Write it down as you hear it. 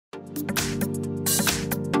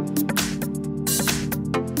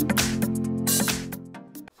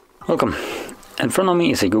Welcome. In front of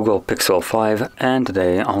me is a Google Pixel 5, and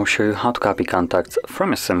today I'll show you how to copy contacts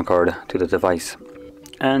from a SIM card to the device.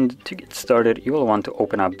 And to get started, you will want to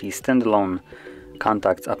open up the standalone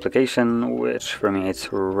contacts application, which for me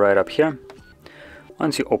it's right up here.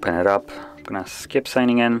 Once you open it up, I'm gonna skip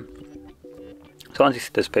signing in. So once you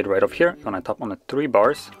see this page right up here, you wanna tap on the three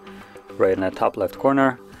bars right in the top left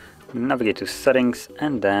corner, navigate to settings,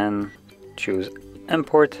 and then choose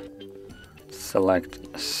import, select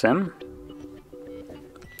SIM.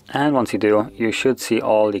 And once you do, you should see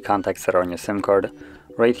all the contacts that are on your SIM card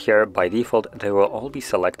right here. By default, they will all be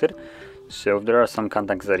selected. So if there are some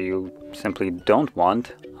contacts that you simply don't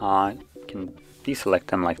want, you can deselect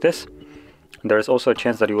them like this. There is also a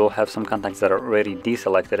chance that you will have some contacts that are already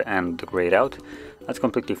deselected and grayed out. That's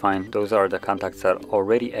completely fine. Those are the contacts that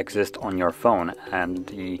already exist on your phone, and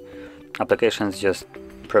the application is just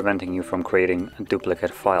preventing you from creating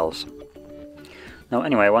duplicate files. Now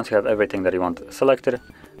anyway, once you have everything that you want selected,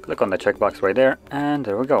 click on the checkbox right there, and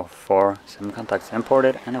there we go, 4 SIM contacts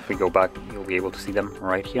imported. And if we go back, you'll be able to see them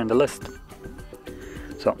right here in the list.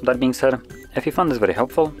 So that being said, if you found this very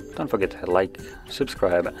helpful, don't forget to hit like,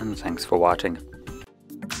 subscribe, and thanks for watching.